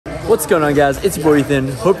What's going on, guys? It's your boy Ethan.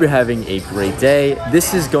 Hope you're having a great day.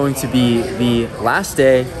 This is going to be the last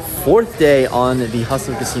day, fourth day on the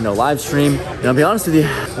Hustler Casino live stream. And I'll be honest with you,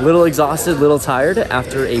 a little exhausted, a little tired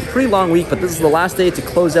after a pretty long week, but this is the last day to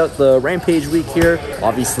close out the Rampage week here.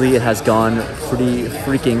 Obviously, it has gone pretty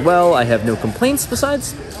freaking well. I have no complaints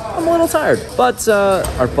besides I'm a little tired. But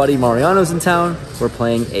our buddy Mariano's in town. We're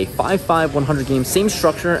playing a 5-5 100 game, same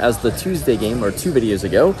structure as the Tuesday game or 2 videos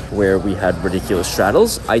ago where we had ridiculous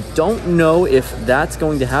straddles. I don't know if that's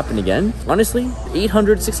going to happen again. Honestly, $800,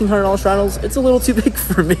 $1,600 straddles, it's a little too big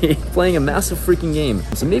for me playing a massive freaking game.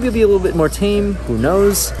 So maybe it'll be a little bit more tame, who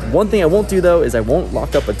knows. One thing I won't do though is I won't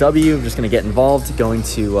lock up a W. I'm just gonna get involved, going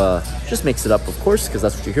to just mix it up, of course, because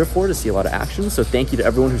that's what you're here for, to see a lot of action. So thank you to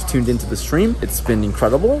everyone who's tuned into the stream. It's been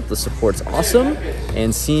incredible. The support's awesome,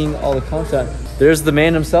 and seeing all the content. There's the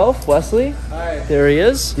man himself, Wesley. Hi. There he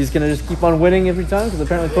is. He's gonna just keep on winning every time because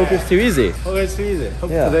apparently poker's too easy. Poker's too easy. Hope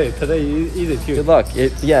Yeah. today easy too. Good luck.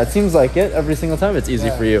 Yeah, it seems like it. Every single time it's easy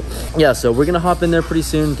for you. Yeah, so we're gonna hop in there pretty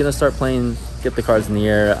soon. Gonna start playing, get the cards in the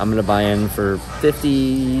air. I'm gonna buy in for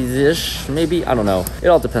 50-ish, maybe. I don't know. It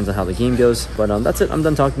all depends on how the game goes. But that's it. I'm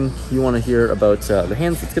done talking. You want to hear about the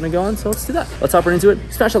hands that's gonna go on, so let's do that. Let's hop right into it.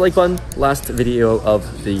 Smash that like button. Last video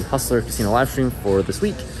of the Hustler Casino live stream for this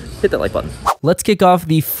week. Hit that like button. Let's kick off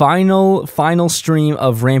the final stream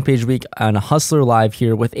of Rampage Week on Hustler Live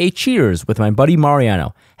here with a cheers with my buddy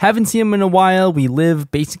Mariano. Haven't seen him in a while. We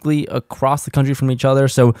live basically across the country from each other,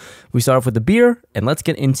 so we start off with a beer and let's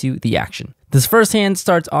get into the action. This first hand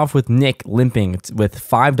starts off with Nick limping with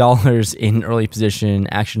 $5 in early position.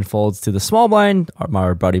 Action folds to the small blind,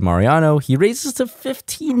 our buddy Mariano. He raises to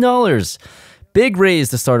 $15. Big raise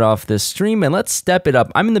to start off this stream, and let's step it up.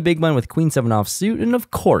 I'm in the big blind with Queen 7 offsuit, and of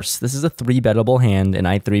course, this is a 3-bettable hand, and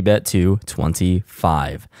I 3-bet to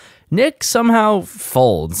 25. Nick somehow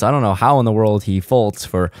folds. I don't know how in the world he folds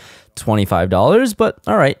for $25, but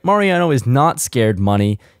all right, Mariano is not scared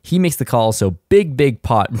money. He makes the call, so big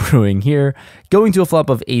pot brewing here. Going to a flop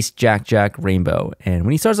of ace, jack, rainbow, and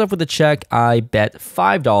when he starts off with a check, I bet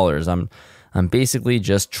 $5. I'm basically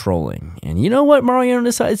just trolling. And you know what Mariano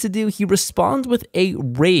decides to do? He responds with a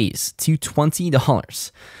raise to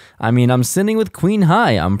 $20. I mean, I'm sitting with queen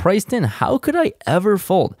high. I'm priced in. How could I ever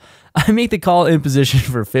fold? I make the call in position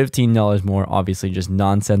for $15 more. Obviously, just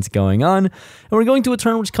nonsense going on. And we're going to a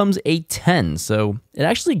turn which comes a 10. So it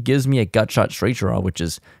actually gives me a gut shot straight draw, which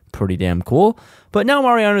is pretty damn cool. But now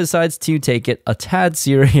Mariano decides to take it a tad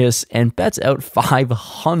serious and bets out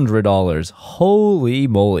 $500. Holy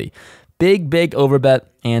moly. Big overbet,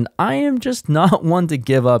 and I am just not one to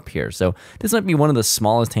give up here. So this might be one of the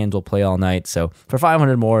smallest hands we'll play all night. So for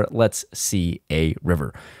 500 more, let's see a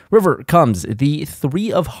river. River comes the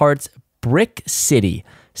 3 of hearts, Brick City.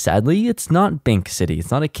 Sadly, it's not Bink City.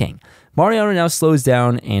 It's not a king. Mariano now slows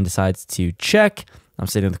down and decides to check. I'm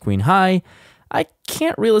sitting with queen high. I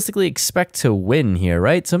can't realistically expect to win here,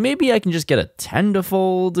 right? So maybe I can just get a 10 to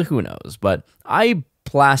fold. Who knows? But I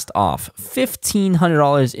blast off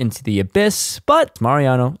 $1,500 into the abyss, but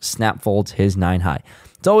Mariano snap folds his 9 high.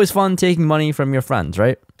 It's always fun taking money from your friends,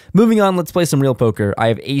 right? Moving on, let's play some real poker. I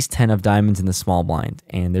have ace 10 of diamonds in the small blind,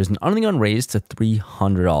 and there's an ungun raise to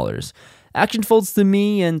 $300. Action folds to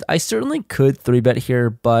me, and I certainly could 3-bet here,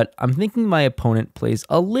 but I'm thinking my opponent plays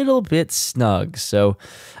a little bit snug, so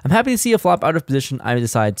I'm happy to see a flop out of position. I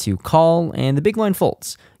decide to call, and the big blind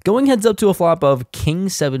folds. Going heads up to a flop of King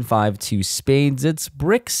 7-5 2 spades. It's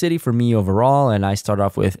Brick City for me overall, and I start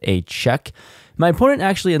off with a check. My opponent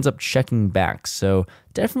actually ends up checking back, so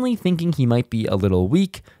definitely thinking he might be a little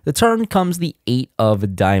weak. The turn comes the 8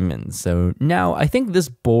 of diamonds. So now I think this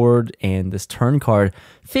board and this turn card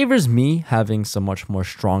favors me having some much more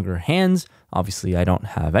stronger hands. Obviously, I don't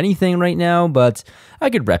have anything right now, but I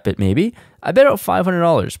could rep it maybe. I bet out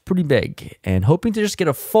 $500, pretty big, and hoping to just get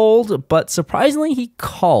a fold, but surprisingly, he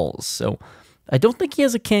calls. So I don't think he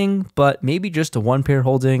has a king, but maybe just a 1-pair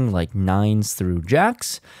holding like 9s through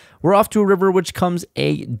jacks. We're off to a river, which comes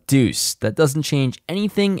a deuce. That doesn't change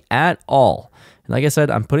anything at all. And like I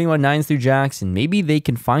said, I'm putting my 9s through jacks, and maybe they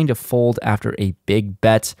can find a fold after a big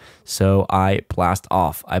bet. So I blast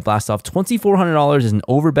off. I blast off $2,400 as an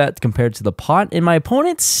overbet compared to the pot, and my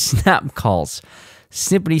opponent snap calls.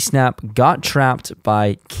 Snippety snap, got trapped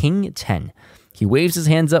by King 10. He waves his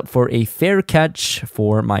hands up for a fair catch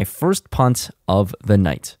for my first punt of the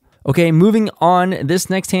night. Okay, moving on. This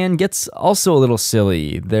next hand gets also a little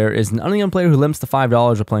silly. There is an unknown player who limps to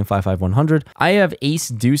 $5. We're playing 5-5 100. I have ace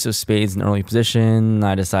deuce of spades in early position.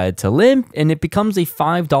 I decide to limp, and it becomes a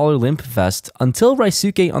 $5 limp fest until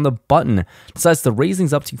Raisuke on the button decides to raise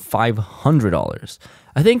things up to $500.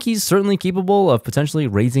 I think he's certainly capable of potentially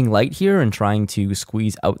raising light here and trying to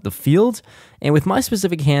squeeze out the field. And with my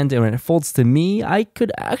specific hand, and when it folds to me, I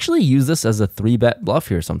could actually use this as a 3-bet bluff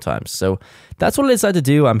here sometimes. So that's what I decided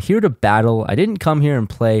to do. I'm here to battle. I didn't come here and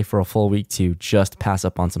play for a full week to just pass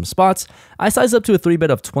up on some spots. I sized up to a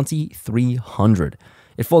 3-bet of 2,300.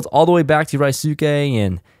 It folds all the way back to Raisuke,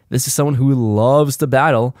 and this is someone who loves to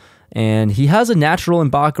battle. And he has a natural in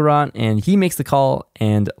Baccarat, and he makes the call,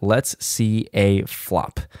 and let's see a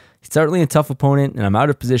flop. He's certainly a tough opponent, and I'm out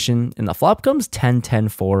of position, and the flop comes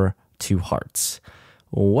 10-10-4, 2 hearts.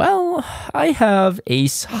 Well, I have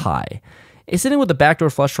ace high. It's sitting with a backdoor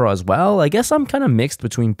flush draw as well. I guess I'm kind of mixed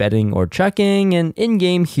between betting or checking, and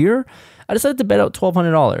in-game here, I decided to bet out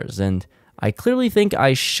 $1,200, and I clearly think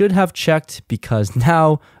I should have checked because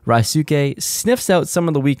now Raisuke sniffs out some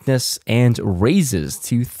of the weakness and raises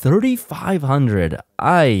to 3,500.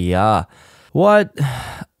 What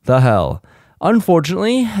the hell?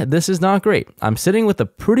 Unfortunately, this is not great. I'm sitting with a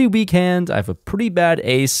pretty weak hand. I have a pretty bad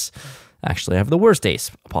ace. Actually, I have the worst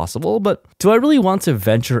ace possible, but do I really want to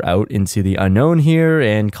venture out into the unknown here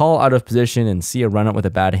and call out of position and see a run up with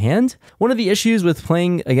a bad hand? One of the issues with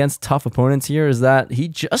playing against tough opponents here is that he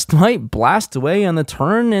just might blast away on the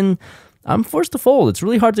turn and I'm forced to fold. It's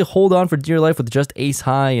really hard to hold on for dear life with just ace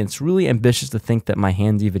high, and it's really ambitious to think that my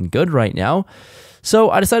hand's even good right now.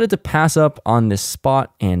 So I decided to pass up on this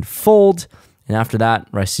spot and fold, and after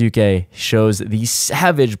that, Raisuke shows the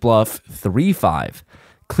savage bluff 3-5.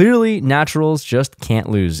 Clearly, naturals just can't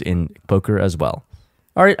lose in poker as well.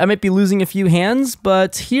 All right, I might be losing a few hands,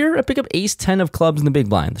 but here I pick up ace-10 of clubs in the big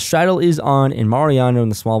blind. The straddle is on, and Mariano in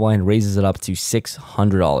the small blind raises it up to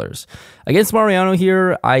 $600. Against Mariano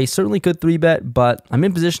here, I certainly could 3-bet, but I'm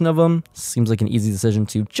in position of him. Seems like an easy decision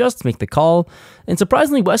to just make the call. And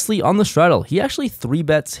surprisingly, Wesley on the straddle, he actually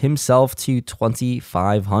 3-bets himself to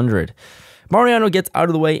 2,500. Mariano gets out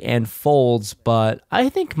of the way and folds, but I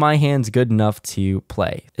think my hand's good enough to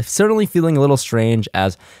play. It's certainly feeling a little strange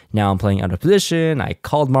as now I'm playing out of position. I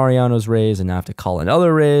called Mariano's raise and now I have to call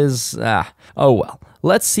another raise. Oh well.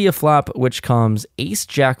 Let's see a flop, which comes ace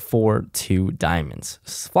jack 4, 2 diamonds.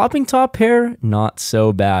 Flopping top pair, not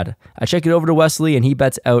so bad. I check it over to Wesley and he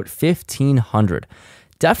bets out 1,500.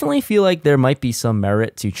 Definitely feel like there might be some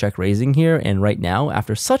merit to check raising here, and right now,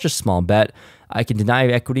 after such a small bet, I can deny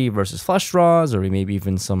equity versus flush draws, or maybe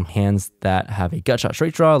even some hands that have a gut shot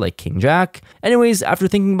straight draw like king jack. Anyways, after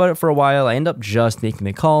thinking about it for a while, I end up just making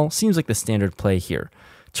the call. Seems like the standard play here.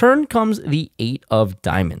 Turn comes the 8 of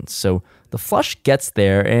diamonds, so the flush gets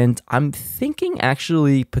there, and I'm thinking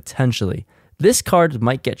actually potentially this card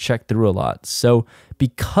might get checked through a lot. So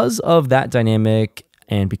because of that dynamic,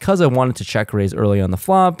 and because I wanted to check raise early on the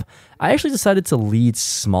flop, I actually decided to lead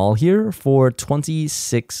small here for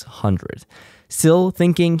 2,600. Still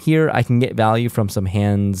thinking here I can get value from some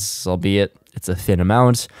hands, albeit it's a thin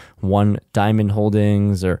amount, 1 diamond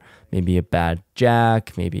holdings, or maybe a bad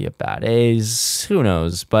jack, maybe a bad ace, who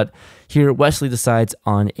knows. But here Wesley decides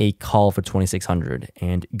on a call for 2,600,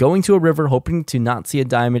 and going to a river, hoping to not see a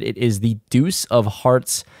diamond. It is the deuce of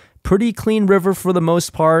hearts. Pretty clean river for the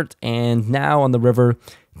most part, and now on the river,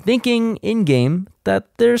 thinking in-game that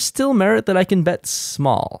there's still merit that I can bet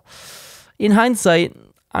small. In hindsight,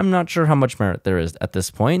 I'm not sure how much merit there is at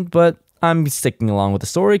this point, but I'm sticking along with the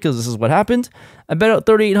story because this is what happened. I bet out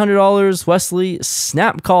 $3,800. Wesley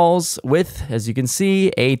snap calls with, as you can see,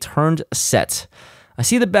 a turned set. I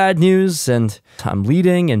see the bad news, and I'm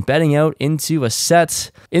leading and betting out into a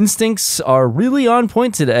set. Instincts are really on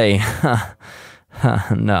point today.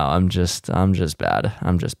 No, I'm just bad.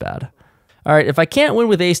 I'm just bad. All right, if I can't win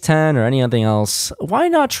with ace-10 or anything else, why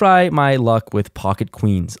not try my luck with pocket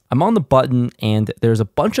queens? I'm on the button, and there's a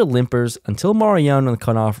bunch of limpers until Mariano on the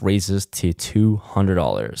cutoff raises to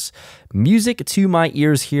 $200. Music to my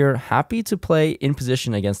ears here. Happy to play in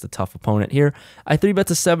position against a tough opponent here. I 3-bet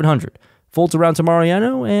to 700. Folds around to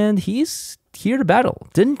Mariano, and he's here to battle.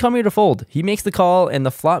 Didn't come here to fold. He makes the call, and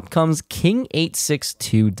the flop comes king 8-6,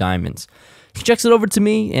 2 diamonds. He checks it over to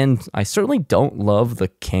me, and I certainly don't love the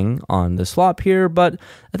king on this flop here, but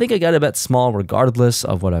I think I gotta bet small regardless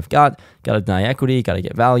of what I've got. Gotta deny equity, gotta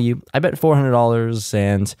get value. I bet $400,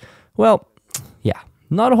 and, well, yeah,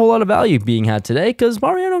 not a whole lot of value being had today because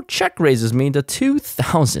Mariano check raises me to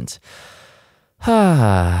 2,000.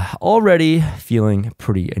 Already feeling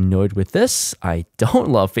pretty annoyed with this. I don't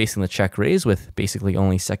love facing the check raise with basically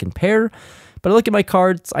only second pair. But I look at my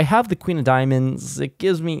cards, I have the queen of diamonds. It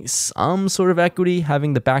gives me some sort of equity,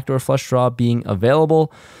 having the backdoor flush draw being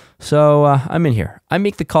available. So I'm in here. I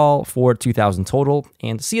make the call for 2,000 total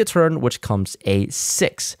and see a turn which comes a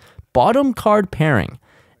 6. Bottom card pairing.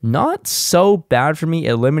 Not so bad for me.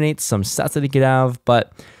 It eliminates some sets that he could have,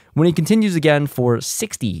 but when he continues again for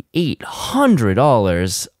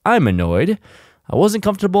 $6,800, I'm annoyed. I wasn't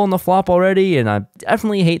comfortable in the flop already, and I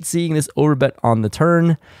definitely hate seeing this overbet on the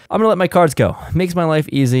turn. I'm going to let my cards go. Makes my life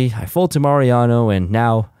easy. I fold to Mariano, and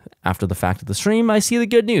now, after the fact of the stream, I see the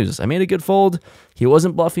good news. I made a good fold. He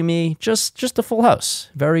wasn't bluffing me. Just a full house.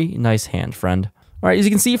 Very nice hand, friend. All right, as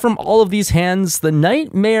you can see from all of these hands, the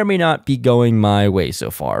night may or may not be going my way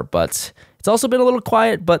so far, but it's also been a little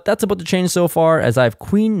quiet, but that's about to change so far as I have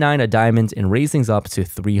Queen 9 of diamonds and raise things up to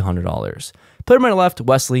 $300. Put him on the left,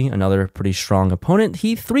 Wesley, another pretty strong opponent.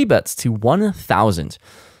 He 3-bets to 1,000. And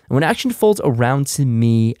when action folds around to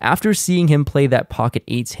me, after seeing him play that pocket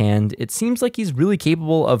 8s hand, it seems like he's really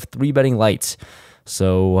capable of 3-betting light.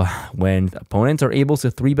 So when opponents are able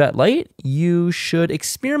to 3-bet light, you should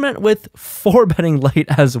experiment with 4-betting light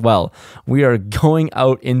as well. We are going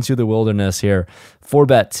out into the wilderness here.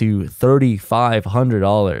 4-bet to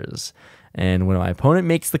 $3,500. And when my opponent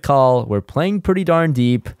makes the call, we're playing pretty darn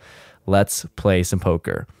deep. Let's play some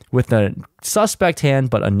poker. With a suspect hand,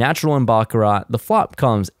 but a natural in Baccarat, the flop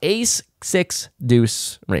comes ace, 6,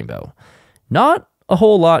 deuce, rainbow. Not a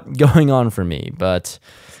whole lot going on for me, but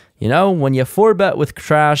you know, when you 4-bet with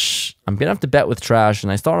trash, I'm going to have to bet with trash,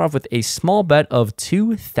 and I start off with a small bet of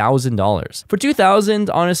 $2,000. For $2,000,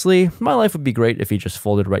 honestly, my life would be great if he just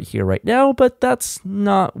folded right here, right now, but that's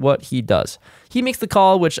not what he does. He makes the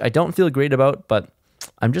call, which I don't feel great about, but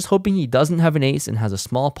I'm just hoping he doesn't have an ace and has a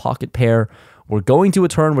small pocket pair. We're going to a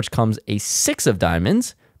turn which comes a 6 of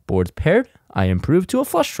diamonds. Board's paired. I improve to a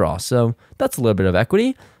flush draw, so that's a little bit of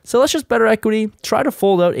equity. So let's just better equity, try to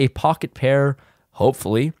fold out a pocket pair,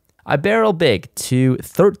 hopefully. I barrel big to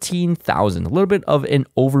 13,000, a little bit of an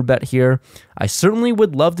overbet here. I certainly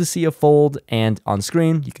would love to see a fold, and on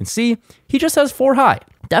screen, you can see he just has 4 high.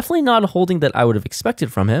 Definitely not a holding that I would have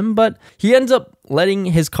expected from him, but he ends up letting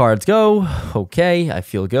his cards go. Okay, I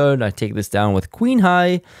feel good. I take this down with queen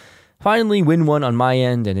high. Finally win one on my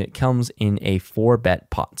end, and it comes in a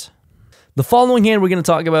 4-bet pot. The following hand we're going to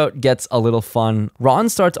talk about gets a little fun. Ron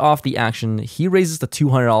starts off the action. He raises the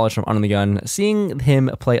 $200 from under the gun, seeing him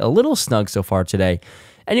play a little snug so far today.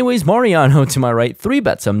 Anyways, Mariano to my right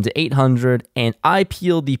 3-bets him to 800, and I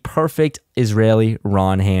peel the perfect Israeli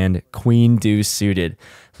Ron hand, queen deuce suited.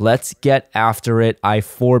 Let's get after it. I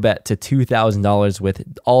 4-bet to $2,000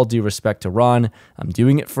 with all due respect to Ron. I'm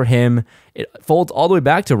doing it for him. It folds all the way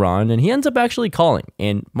back to Ron, and he ends up actually calling,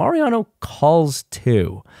 and Mariano calls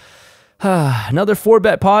too. Another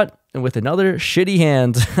 4-bet pot with another shitty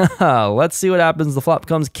hand. Let's see what happens. The flop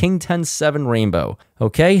comes king 10-7 rainbow.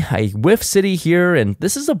 Okay, I whiff city here, and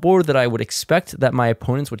this is a board that I would expect that my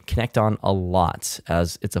opponents would connect on a lot,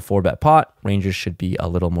 as it's a 4-bet pot. Ranges should be a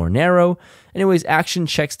little more narrow. Anyways, action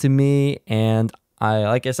checks to me, and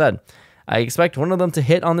like I said, I expect one of them to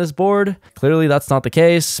hit on this board. Clearly, that's not the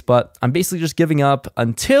case, but I'm basically just giving up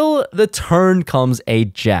until the turn comes a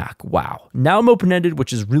jack. Wow. Now I'm open-ended,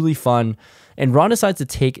 which is really fun, and Ron decides to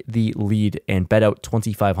take the lead and bet out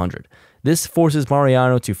 2,500. This forces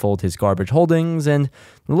Mariano to fold his garbage holdings, and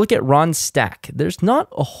look at Ron's stack. There's not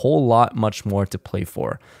a whole lot much more to play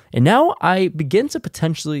for. And now I begin to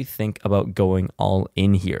potentially think about going all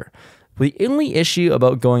in here. The only issue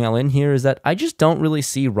about going all in here is that I just don't really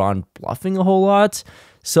see Ron bluffing a whole lot.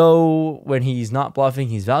 So when he's not bluffing,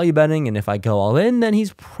 he's value betting. And if I go all in, then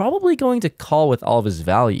he's probably going to call with all of his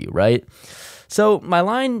value, right? So my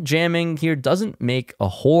line jamming here doesn't make a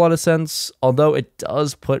whole lot of sense, although it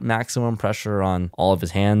does put maximum pressure on all of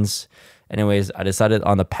his hands. Anyways, I decided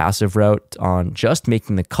on the passive route on just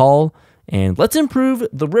making the call. And let's improve.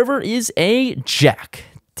 The river is a jack.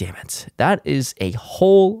 Damn it. That is a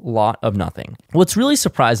whole lot of nothing. What's really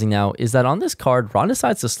surprising now is that on this card, Ron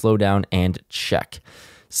decides to slow down and check.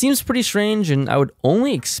 Seems pretty strange, and I would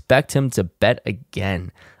only expect him to bet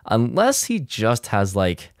again, unless he just has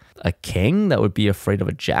like a king that would be afraid of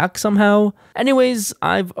a jack somehow. Anyways,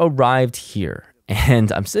 I've arrived here,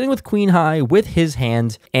 and I'm sitting with queen high with his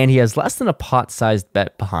hand, and he has less than a pot-sized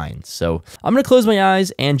bet behind. So I'm going to close my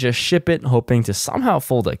eyes and just ship it, hoping to somehow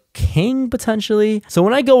fold a king potentially. So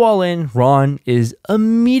when I go all in, Ron is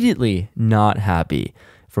immediately not happy.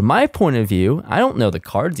 From my point of view, I don't know the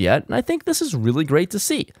cards yet, and I think this is really great to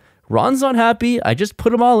see. Ron's not happy. I just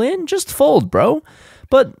put him all in. Just fold, bro.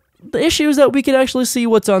 But the issue is that we can actually see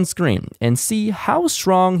what's on screen and see how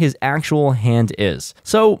strong his actual hand is.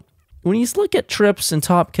 So when you look at trips and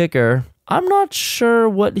top kicker, I'm not sure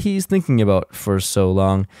what he's thinking about for so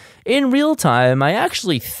long. In real time, I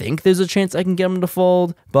actually think there's a chance I can get him to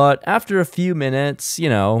fold, but after a few minutes, you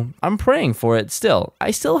know, I'm praying for it still.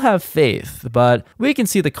 I still have faith, but we can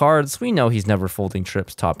see the cards. We know he's never folding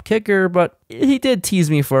trips top kicker, but he did tease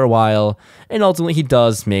me for a while, and ultimately he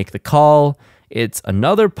does make the call. It's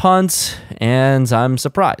another punt, and I'm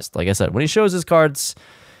surprised. Like I said, when he shows his cards,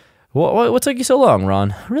 what took you so long,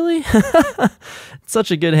 Ron? Really? Such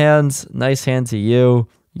a good hand. Nice hand to you.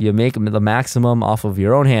 You make the maximum off of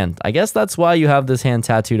your own hand. I guess that's why you have this hand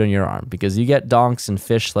tattooed on your arm, because you get donks and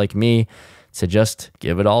fish like me to just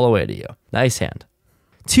give it all away to you. Nice hand.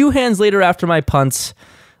 2 hands later after my punts,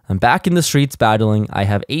 I'm back in the streets battling. I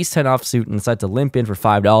have ace-10 offsuit and decide to limp in for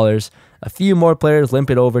 $5. A few more players limp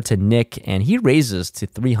it over to Nick, and he raises to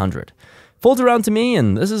 300. Folds around to me,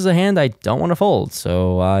 and this is a hand I don't want to fold,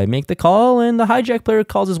 so I make the call, and the hijack player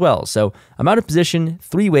calls as well. So I'm out of position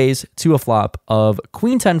 3 ways to a flop of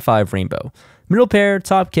Queen 10-5 rainbow. Middle pair,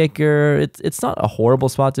 top kicker, it's not a horrible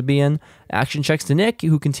spot to be in. Action checks to Nick,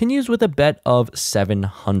 who continues with a bet of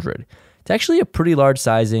 700. It's actually a pretty large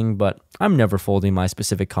sizing, but I'm never folding my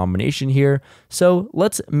specific combination here, so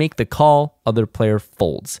let's make the call. Other player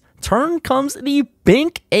folds. Turn comes the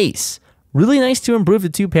bank ace. Really nice to improve the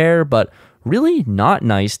 2 pair, but really not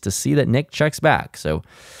nice to see that Nick checks back. So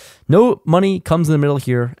no money comes in the middle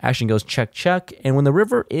here. Action goes check, check. And when the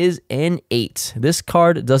river is an 8, this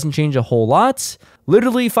card doesn't change a whole lot.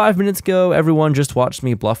 Literally 5 minutes ago, everyone just watched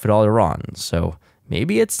me bluff it all around. So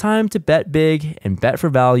maybe it's time to bet big and bet for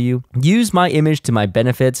value. Use my image to my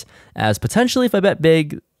benefit, as potentially if I bet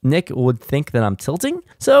big, Nick would think that I'm tilting.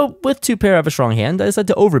 So with 2 pair of a strong hand, I decided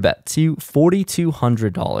to overbet to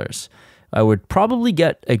 $4,200. I would probably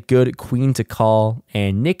get a good queen to call,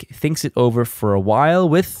 and Nick thinks it over for a while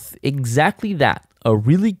with exactly that, a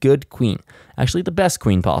really good queen. Actually, the best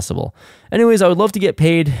queen possible. Anyways, I would love to get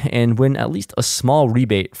paid and win at least a small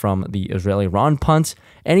rebate from the Israeli Rampunts,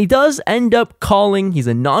 and he does end up calling. He's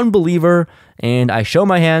a non-believer, and I show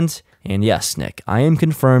my hand, and yes, Nick, I am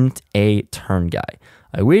confirmed a turn guy.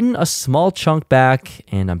 I win a small chunk back,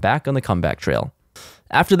 and I'm back on the comeback trail.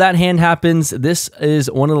 After that hand happens, this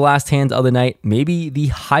is one of the last hands of the night, maybe the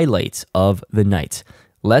highlight of the night.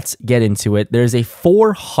 Let's get into it. There's a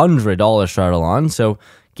 $400 straddle on, so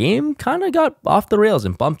game kind of got off the rails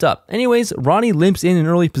and bumped up. Anyways, Ronnie limps in an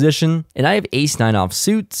early position, and I have ace-9 off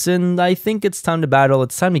suits, and I think it's time to battle.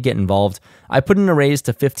 It's time to get involved. I put in a raise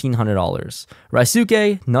to $1,500.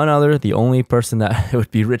 Raisuke, none other, the only person that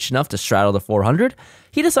would be rich enough to straddle the 400,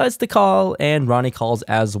 he decides to call, and Ronnie calls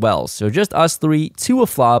as well. So just us 3 to a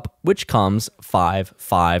flop, which comes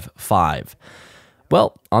 5-5-5.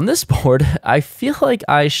 Well, on this board, I feel like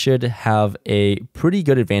I should have a pretty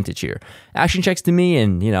good advantage here. Action checks to me,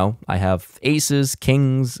 and, you know, I have aces,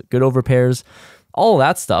 kings, good overpairs, all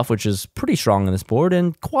that stuff, which is pretty strong on this board,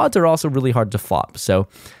 and quads are also really hard to flop. So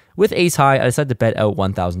with ace high, I decided to bet out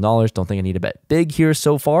 $1,000. Don't think I need to bet big here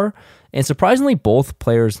so far. And surprisingly, both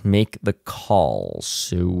players make the call.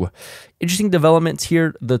 So interesting developments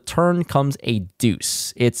here. The turn comes a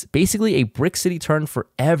deuce. It's basically a brick city turn for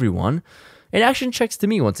everyone. And action checks to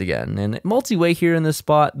me once again. And multi-way here in this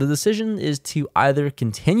spot, the decision is to either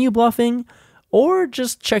continue bluffing or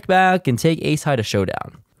just check back and take ace high to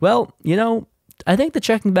showdown. Well, you know, I think the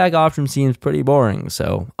checking back option seems pretty boring,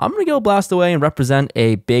 so I'm going to go blast away and represent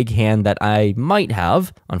a big hand that I might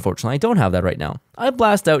have. Unfortunately, I don't have that right now. I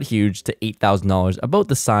blast out huge to $8,000, about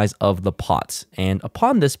the size of the pot. And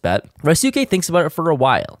upon this bet, Raisuke thinks about it for a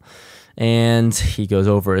while. And he goes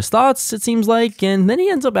over his thoughts, it seems like, and then he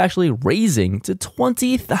ends up actually raising to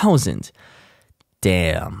 $20,000.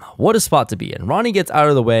 Damn, what a spot to be in. Ronnie gets out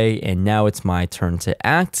of the way, and now it's my turn to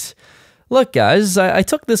act. Look, guys, I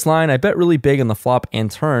took this line, I bet really big on the flop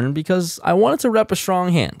and turn because I wanted to rep a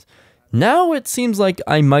strong hand. Now it seems like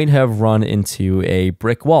I might have run into a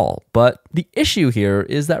brick wall, but the issue here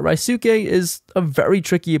is that Raisuke is a very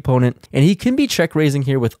tricky opponent, and he can be check raising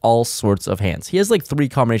here with all sorts of hands. He has like 3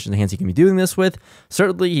 combinations of hands he can be doing this with.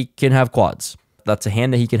 Certainly he can have quads. That's a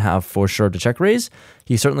hand that he can have for sure to check raise.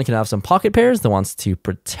 He certainly can have some pocket pairs that wants to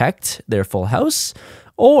protect their full house.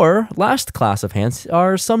 Or, last class of hands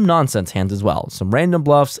are some nonsense hands as well. Some random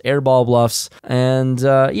bluffs, airball bluffs, and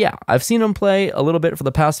yeah, I've seen him play a little bit for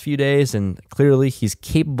the past few days, and clearly he's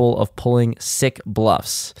capable of pulling sick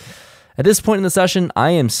bluffs. At this point in the session,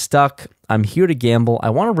 I am stuck. I'm here to gamble.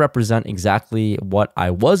 I want to represent exactly what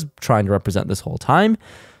I was trying to represent this whole time.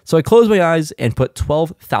 So I close my eyes and put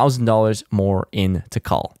 $12,000 more in to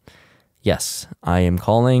call. Yes, I am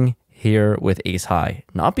calling here with ace high.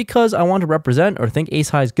 Not because I want to represent or think ace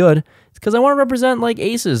high is good. It's because I want to represent like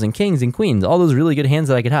aces and kings and queens, all those really good hands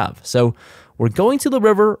that I could have. So we're going to the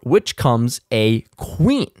river, which comes a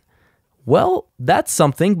queen. Well, that's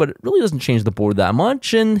something, but it really doesn't change the board that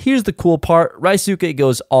much. And here's the cool part. Raisuke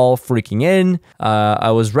goes all freaking in.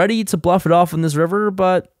 I was ready to bluff it off on this river,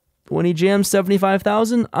 but when he jams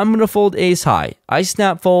 75,000, I'm going to fold ace high. I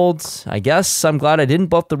snap folds. I guess I'm glad I didn't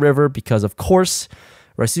bluff the river because, of course,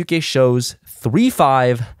 Raisuke shows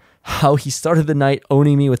 3-5. How he started the night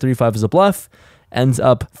owning me with 3-5 as a bluff. Ends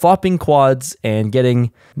up flopping quads and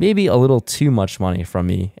getting maybe a little too much money from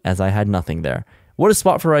me as I had nothing there. What a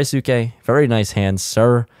spot for Raisuke. Very nice hand,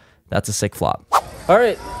 sir. That's a sick flop. All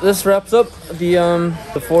right, this wraps up the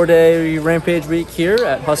 4-day Rampage week here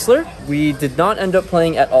at Hustler. We did not end up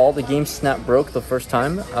playing at all. The game snap broke the first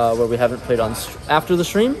time where we haven't played on after the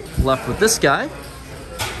stream. Left with this guy.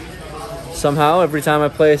 Somehow, every time I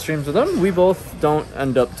play streams with him, we both don't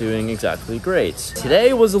end up doing exactly great.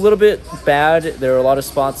 Today was a little bit bad. There were a lot of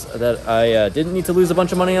spots that I didn't need to lose a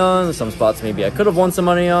bunch of money on. Some spots maybe I could have won some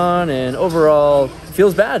money on. And overall, it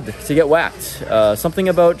feels bad to get whacked. Something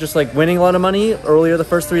about just like winning a lot of money earlier the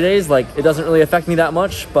first 3 days, like it doesn't really affect me that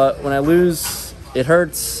much. But when I lose, it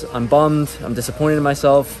hurts. I'm bummed. I'm disappointed in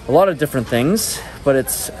myself. A lot of different things, but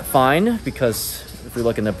it's fine because if we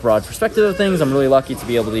look in the broad perspective of things, I'm really lucky to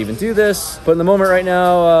be able to even do this. But in the moment right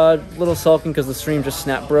now, a little sulking because the stream just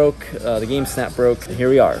snap broke. The game snap broke. And here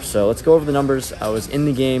we are. So let's go over the numbers. I was in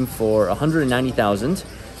the game for 190,000.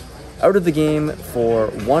 Out of the game for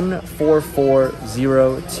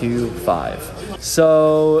 144,025.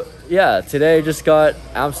 So yeah, today just got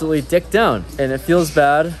absolutely dicked down and it feels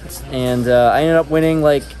bad. And I ended up winning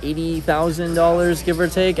like $80,000, give or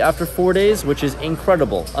take, after 4 days, which is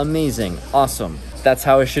incredible, amazing, awesome. That's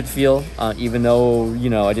how I should feel, even though,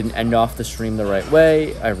 you know, I didn't end off the stream the right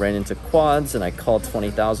way. I ran into quads and I called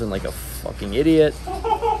 20,000 like a fucking idiot.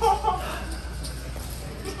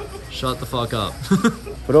 Shut the fuck up.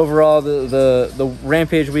 But overall, the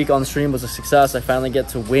Rampage week on stream was a success. I finally get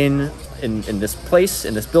to win in this place,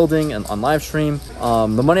 in this building, and on live stream.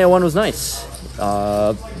 The money I won was nice.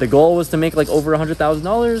 The goal was to make like over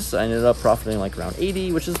 $100,000. I ended up profiting like around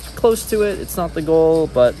 80, which is close to it. It's not the goal,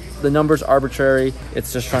 but the number's arbitrary.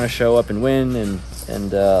 It's just trying to show up and win, and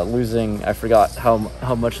losing, I forgot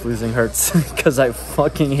how much losing hurts because I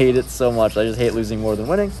fucking hate it so much. I just hate losing more than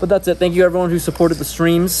winning. But that's it. Thank you everyone who supported the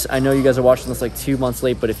streams. I know you guys are watching this like 2 months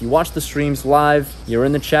late, but if you watch the streams live, you're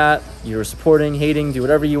in the chat, you're supporting, hating, do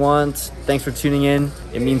whatever you want. Thanks for tuning in.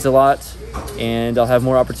 It means a lot. And I'll have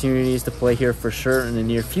more opportunities to play here for sure in the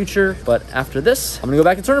near future. But after this, I'm gonna go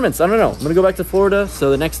back to tournaments. I don't know. I'm gonna go back to Florida. So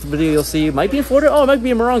the next video you'll see might be in Florida. Oh, it might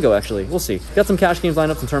be in Morongo actually. We'll see. Got some cash games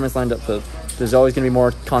lined up, some tournaments lined up. So there's always gonna be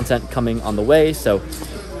more content coming on the way. So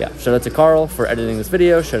yeah, shout out to Carl for editing this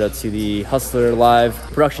video. Shout out to the Hustler Live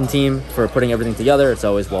production team for putting everything together. It's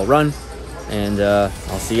always well run. And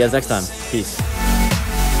I'll see you guys next time. Peace.